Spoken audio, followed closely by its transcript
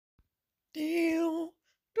Do,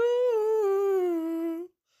 do,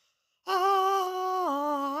 ah.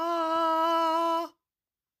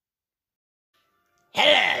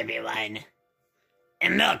 Hello everyone,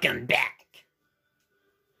 and welcome back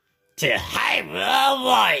to Hyrule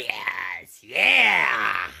Warriors,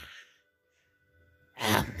 yeah!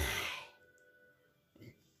 Well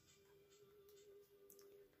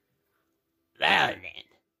then,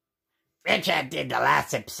 Retrac did the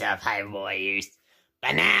last episode of Hyrule Warriors,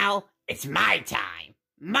 but now it's my time,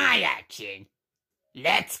 my action.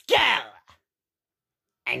 Let's go!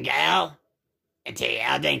 And go into the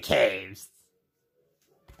Elden Caves.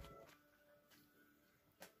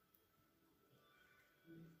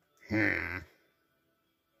 Hmm.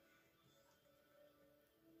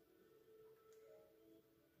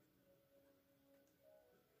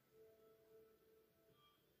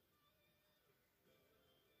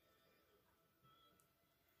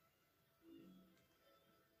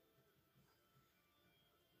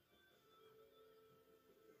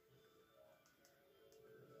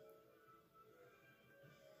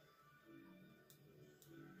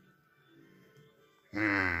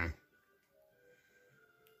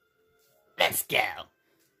 Let's go.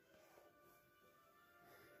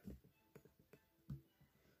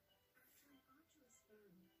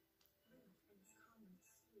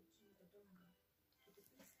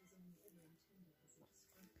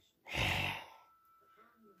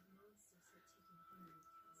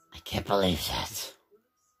 I can't believe that.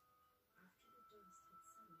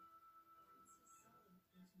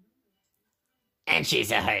 And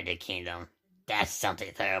she's a heart of the kingdom. That's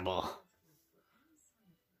something terrible.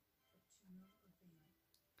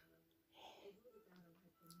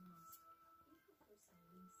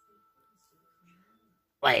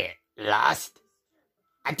 Wait, lost?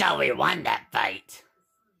 I thought we won that fight.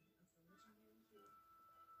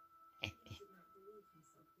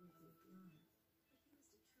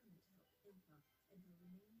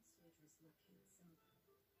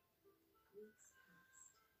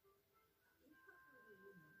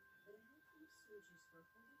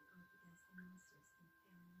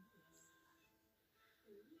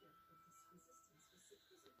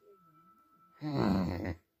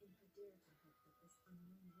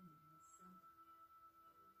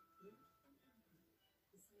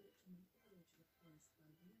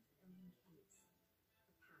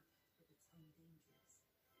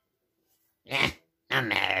 No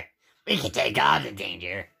matter. We can take all the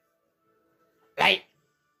danger. Right?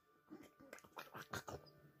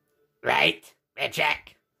 Right,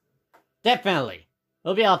 Retrac? Definitely.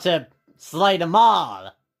 We'll be able to slay them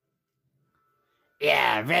all.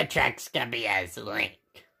 Yeah, Retrac's gonna be as Link.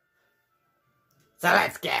 So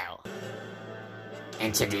let's go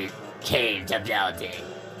into the caves of Elden.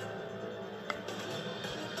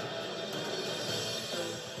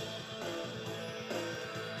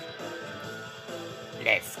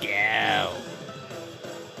 Let's go.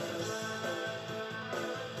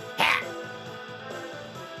 Ha!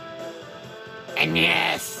 And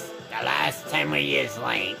yes, the last time we used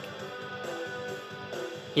Link,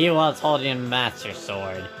 He was holding a Master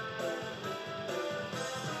Sword.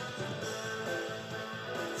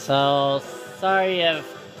 So, sorry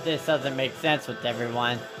if this doesn't make sense with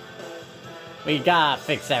everyone. We gotta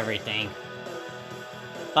fix everything.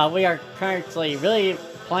 But we are currently really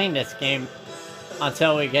playing this game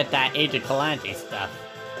until we get that Age of Calamity stuff.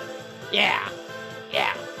 yeah.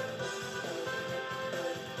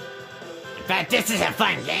 In fact, this is a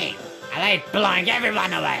fun game. I like blowing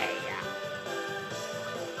everyone away.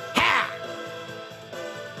 Ha!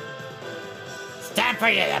 It's time for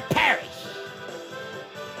you to perish.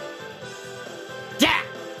 Yeah!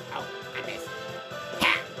 Oh, I missed.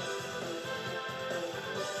 Ha!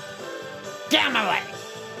 Get out of my way.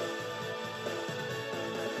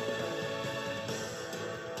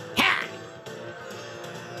 Ha!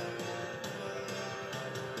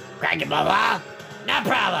 Crack it, Bubba. No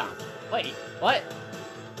problem. Wait, what?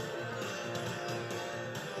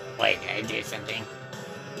 Wait, did I do something?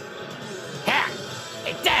 Ha!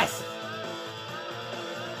 Take this!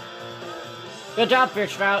 Good job,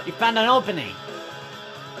 Fierce Drago. You found an opening.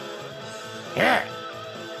 Here!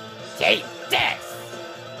 Take this!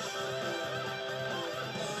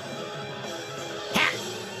 Ha!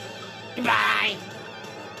 Goodbye!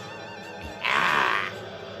 Ah!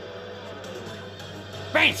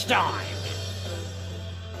 Brainstorm!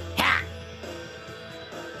 Ha!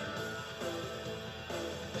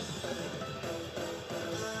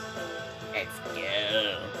 Let's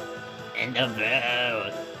go! And the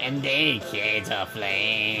road, and the kids of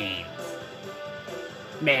flames.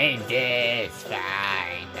 Make this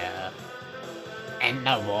final, and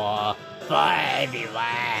the war for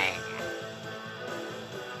everyone.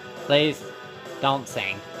 Please, don't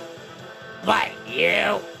sing. What,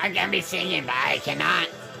 you are gonna be singing, but I cannot?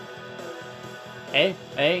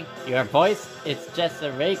 Hey, your voice, it's just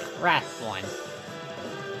a very cracked one.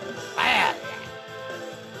 Well,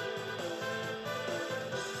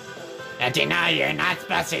 don't you know you're not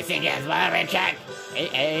supposed to sing as well, Retrac?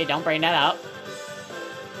 Hey, don't bring that up.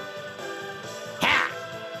 Ha!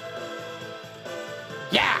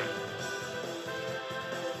 Yeah!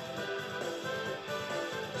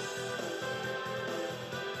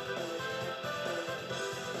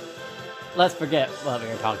 Let's forget what we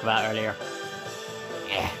were talking about earlier.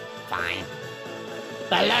 Yeah, fine.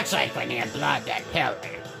 But looks like we need to blood that pillar.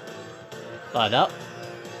 Blood up?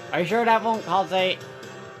 Are you sure that won't cause a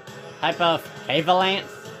type of avalanche?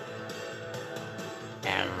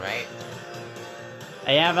 Right.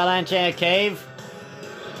 A avalanche in a cave?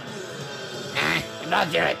 We'll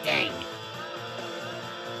do a thing.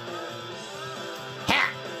 Ha!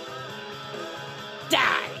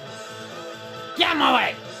 Die! Get him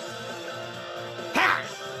away! Ha!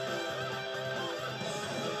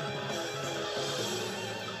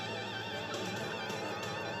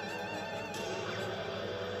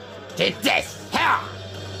 Did this! Ha!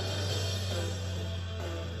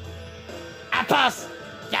 Apples!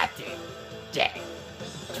 Got it! Dead.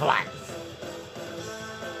 Twice.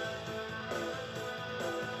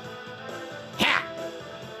 Ha!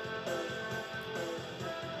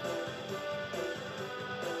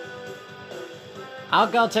 I'll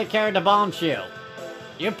go take care of the bomb shoe.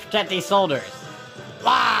 You protect these soldiers.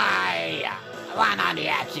 Why? I want on the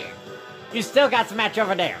action. You still got some match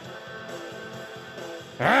over there.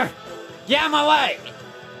 Get out of my way!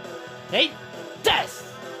 Take this!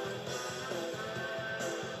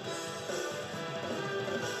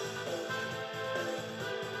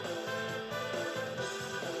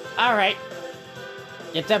 Alright.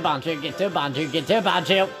 Get to Bonju, get to Bonju, get to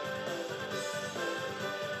Bonju.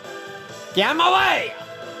 Get out of my way!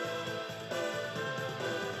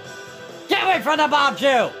 Get away from the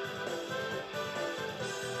Bonju!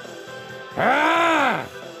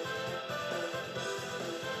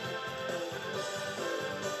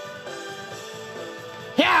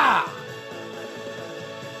 Yeah!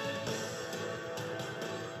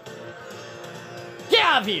 Get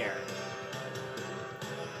out of here!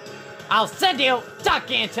 I'll send you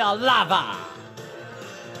duck into lava!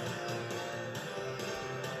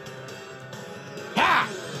 Ha!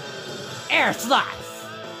 Air slice!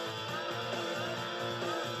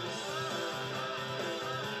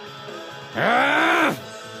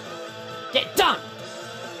 Get done!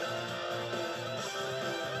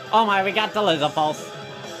 Oh my, we got the lizard pulse.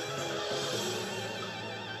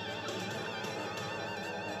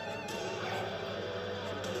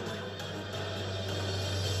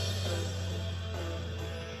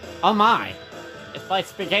 Oh my! This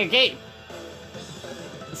place became a game!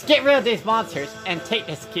 Let's get rid of these monsters and take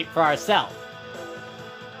this keep for ourselves.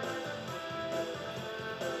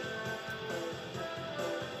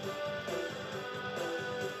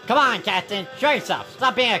 Come on, Captain! Show yourself!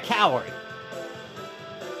 Stop being a coward!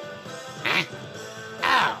 Huh?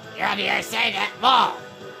 Oh, you're on the other side of that wall.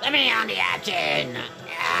 Let me on the action.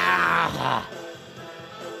 Ah.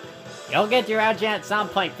 You'll get your action at some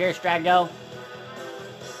point, Fierce Drago.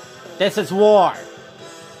 This is war.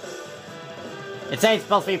 It ain't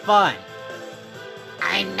supposed to be fun.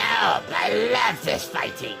 I know, but I love this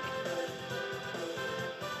fighting.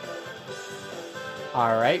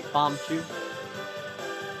 Alright, bomb shoe.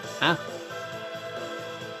 Huh?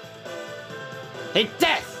 Take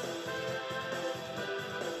this!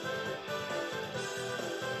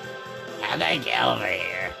 How'd I get over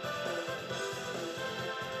here?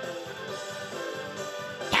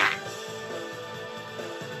 Ha!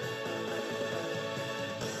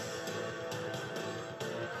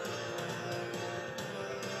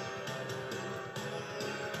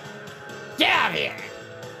 Get out of here!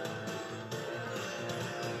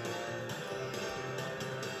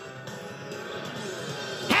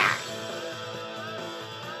 Ha!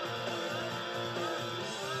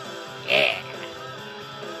 Yeah!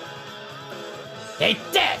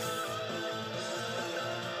 Take this!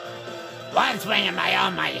 One swing of my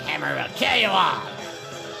almighty hammer will kill you all!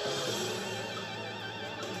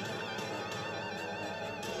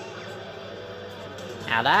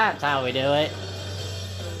 Now that's how we do it.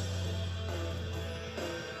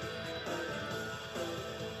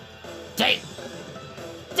 Take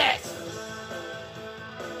this!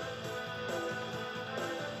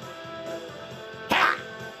 Ha!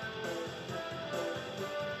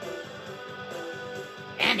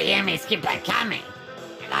 And the enemies keep on coming,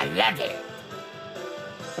 and I love it.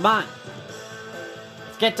 Come on.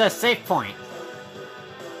 Let's get to a safe point.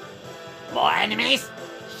 More enemies?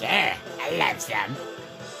 Sure, I love some.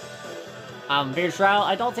 Fierce Drago,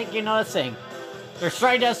 I don't think you're noticing. They're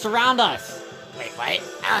starting to surround us. Wait, what?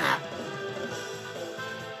 Oh no.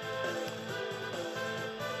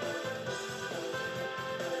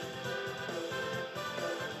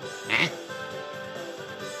 Huh?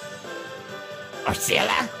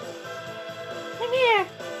 Ursula? I'm here.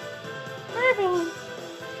 For everyone.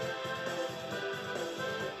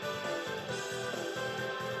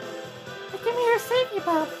 Give me your safety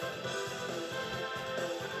buff.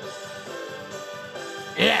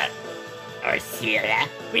 Look, Ursula,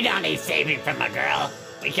 we don't need saving from a girl.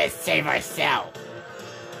 We can save ourselves.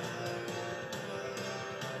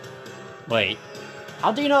 Wait,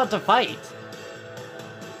 how do you know how to fight?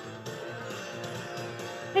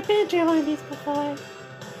 I've been through one of these before.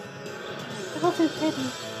 It wasn't pretty.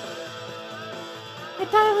 I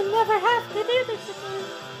thought I would never have to do this again.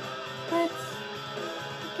 But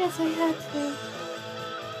I guess I had to.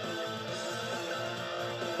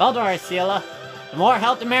 Well done, Ursula. The more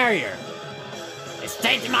help, the merrier. Let's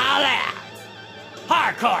take them all out.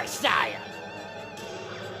 Hardcore style.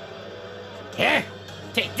 Here?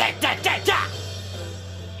 Take that.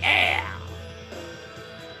 Yeah.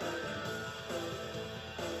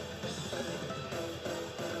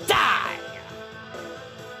 Die.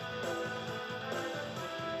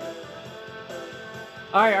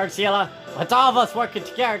 Alright, Ursula. With all of us working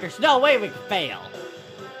together, there's no way we can fail.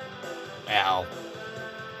 Well,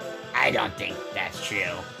 I don't think that's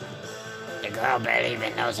true. The girl barely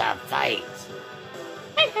even knows how to fight.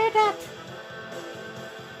 I heard that.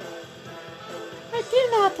 I do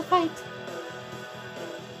know how to fight.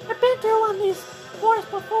 I've been through one of these wars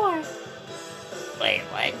before. Wait,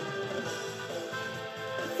 what?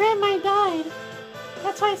 A friend of mine died.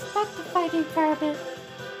 That's why I stuck to fighting for a bit.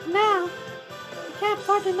 Now, I can't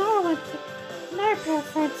afford another pair of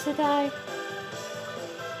friends to die.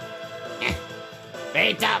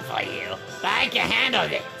 Very tough for you, but I can handle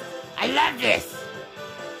this. I love this.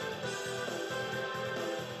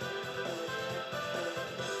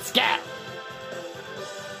 Let's go.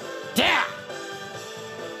 Yeah.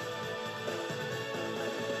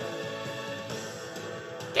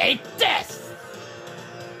 Take this.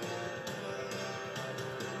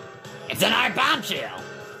 It's an art bomb shield,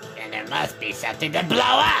 and there must be something to blow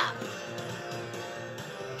up.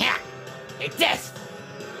 Yeah. Take this.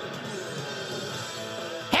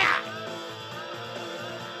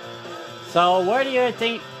 So, where do you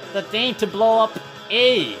think the thing to blow up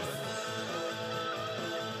is?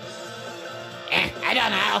 I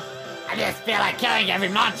don't know. I just feel like killing every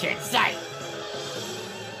monster in sight.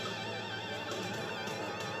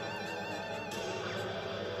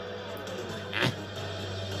 Huh?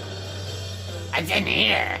 What's in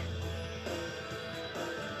here?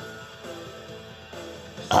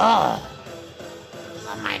 Oh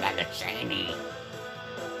my, that looks shiny.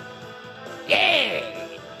 Yeah.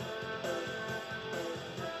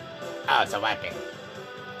 Oh, it's a weapon.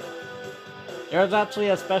 There's actually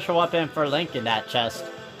a special weapon for Link in that chest.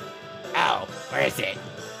 Oh, where is it?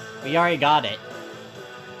 We already got it.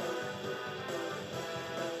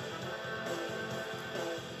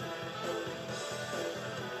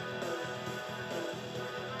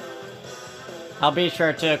 I'll be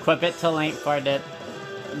sure to equip it to Link for the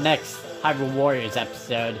next Hyrule Warriors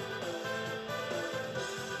episode.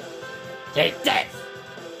 Take this!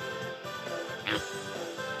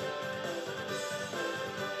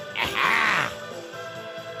 Aha!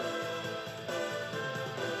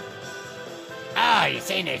 Oh, you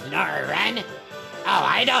saying there's no run? Oh,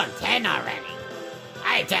 I don't intend on running.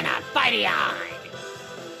 I intend on fighting on!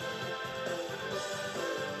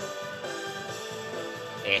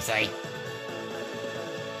 Seriously?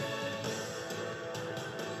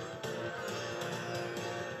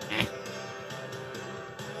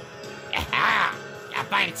 Aha! Gotta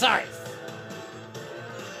find a source!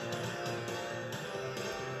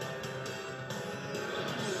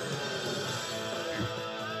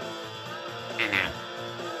 I know.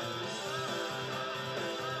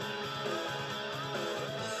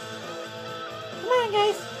 Come on,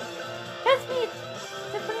 guys. Let's meet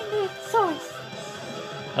to find the source.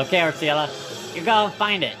 Okay, Ursula, you go and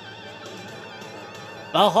find it.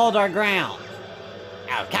 We'll hold our ground.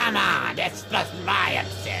 Oh, come on! That's supposed to be my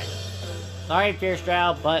episode! Sorry, Fierce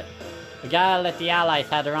Drago, but we gotta let the allies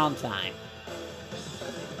have their own time.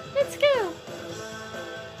 Let's go.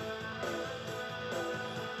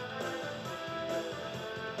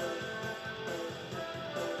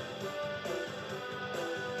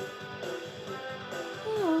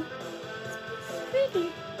 Oh, it's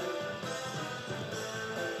pretty.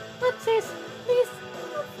 What's this? Please,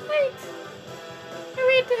 don't fight. I'm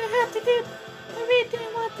ready to have to do. I really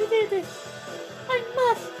didn't want to do this. I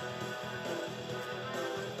must.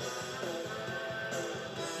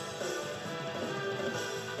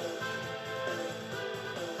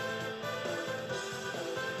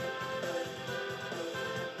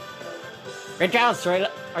 Retrac,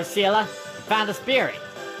 Arcilla, found a spirit.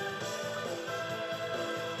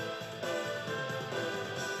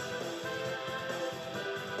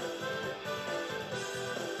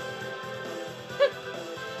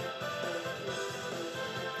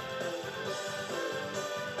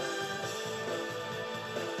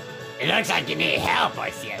 It looks like you need help,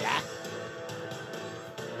 Arcilla.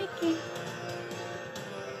 Thank you.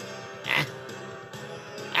 Huh?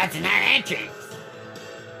 That's an entrance.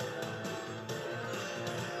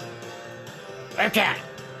 Retrac,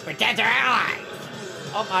 protect our allies.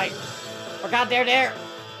 Oh my. Forgot they're there.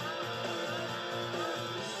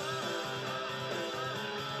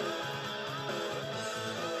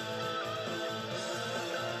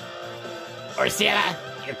 Arcilla,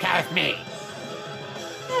 you come with me.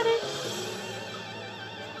 Got it.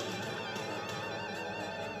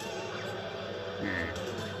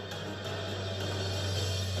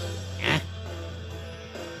 Huh?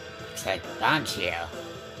 Looks like bombshell.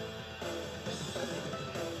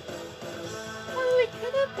 How do we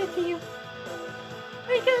cut up with you? What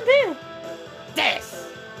are you gonna do? This!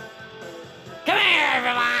 Come here,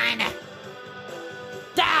 everyone!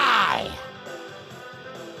 Die!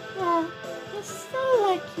 Yeah, it's so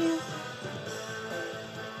like you.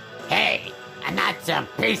 Hey, I'm not some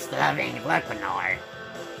peace-loving Gryffindor.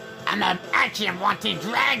 I'm an action-wanting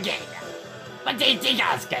dragon. What do you think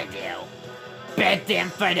I was gonna do? Bid them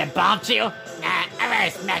for the bombshell? Nah, I'd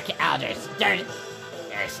rather smack it out of their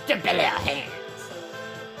stupid little hands.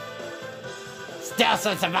 Still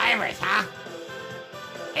some survivors, huh?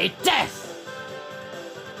 Eat this!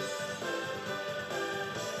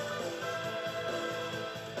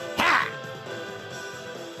 Ha!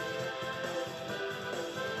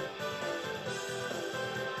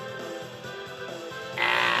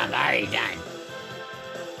 I'm already done.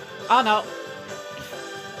 Oh no.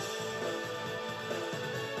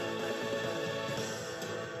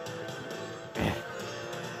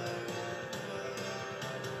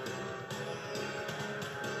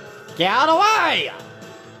 Get out of the way!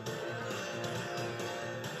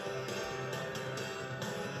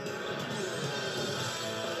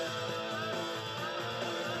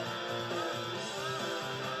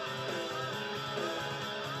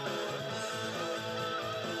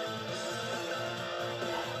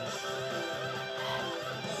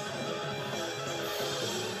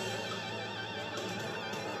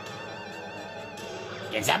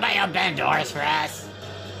 Can somebody open doors for us?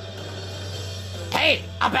 Hey,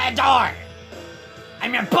 open a door!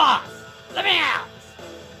 I'm your boss! Let me out!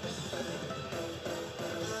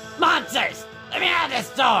 Monsters! Let me out of this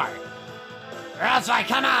door! Or else when I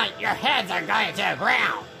come out, your heads are going to the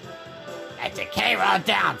ground! That's a K-roll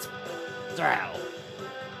down throw.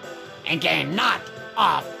 And getting knocked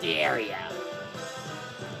off the area.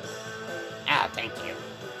 Oh, thank you.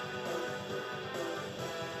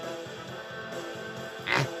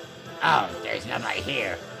 Huh? Oh, there's nobody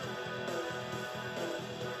here.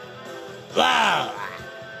 Whoa!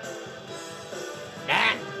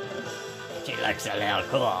 That? She looks a little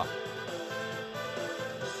cool.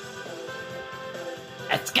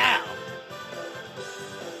 Let's go!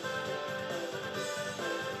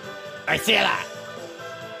 Arcilla!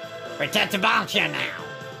 Protect the bombshell now!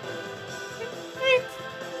 Wait.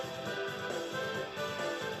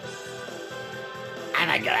 I'm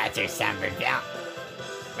gonna go after some reveal.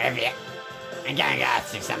 I'm gonna go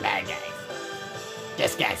after some bad guys.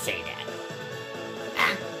 Just gotta say that.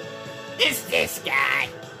 Huh? This guy.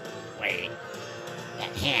 Wait.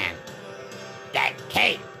 That hand. That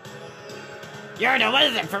cape. You're the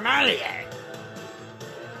wizard from earlier.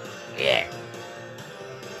 Yeah.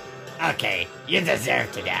 Okay, you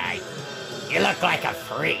deserve to die. You look like a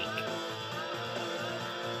freak.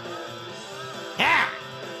 Yeah.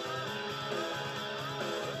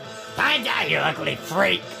 Find out, you ugly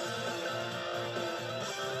freak.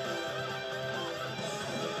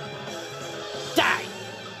 Die.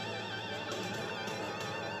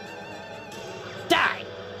 Die.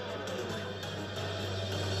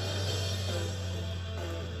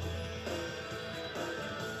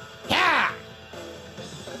 Yeah.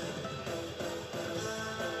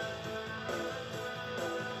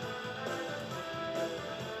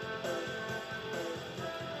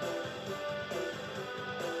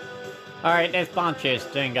 Alright, this bombshell is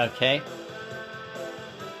doing okay.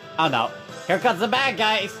 Oh no. Here comes the bad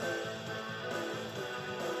guys!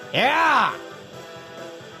 Yeah.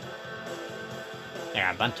 There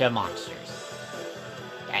are a bunch of monsters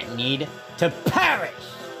that need to perish!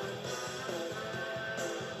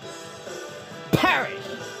 Perish!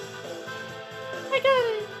 I got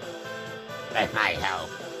it. With my help.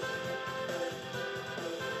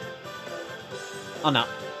 Oh no.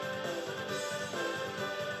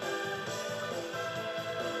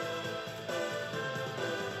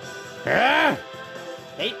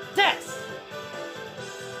 Take this!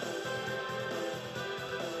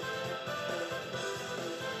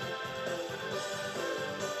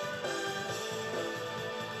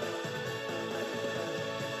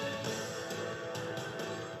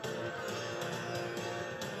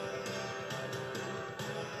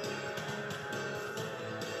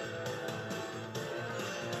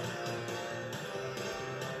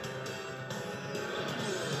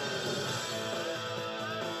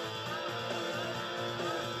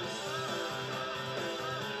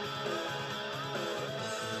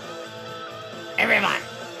 Everyone,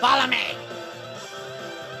 follow me!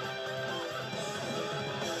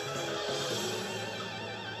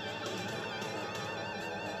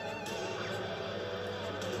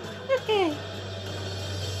 Okay.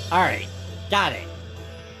 Alright, got it.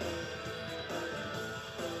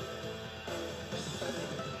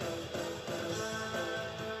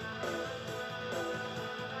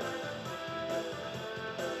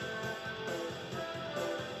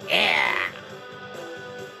 Yeah!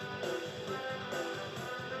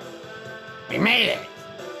 We made it!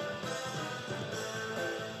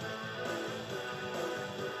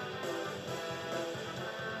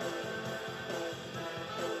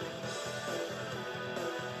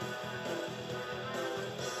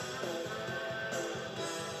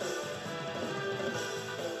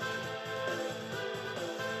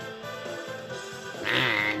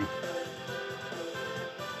 Man.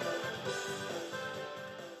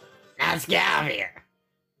 Let's get out of here.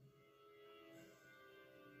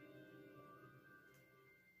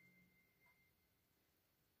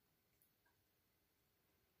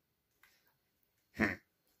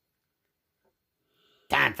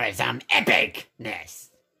 Time for some epicness.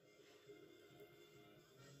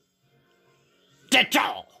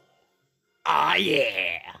 Ditto! Oh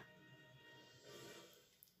yeah!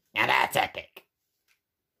 Now that's epic.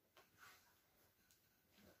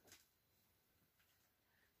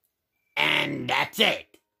 And that's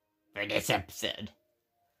it for this episode.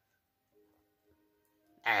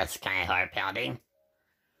 That's kind of heart pounding.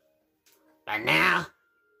 But now,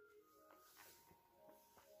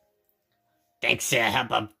 thanks to the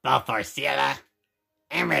help of both Arcilla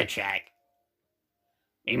and Retrac,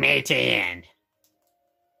 we made it to the end.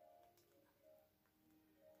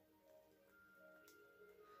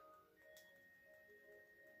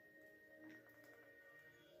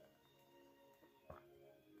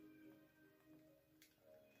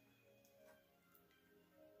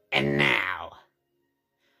 And now,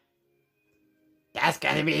 that's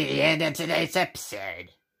gonna be the end of today's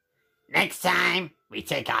episode. Next time, we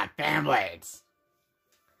take on Blades.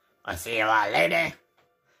 We'll see you all later.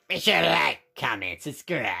 Be sure to like, comment,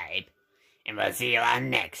 subscribe, and we'll see you all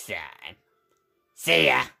next time. See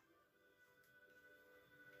ya!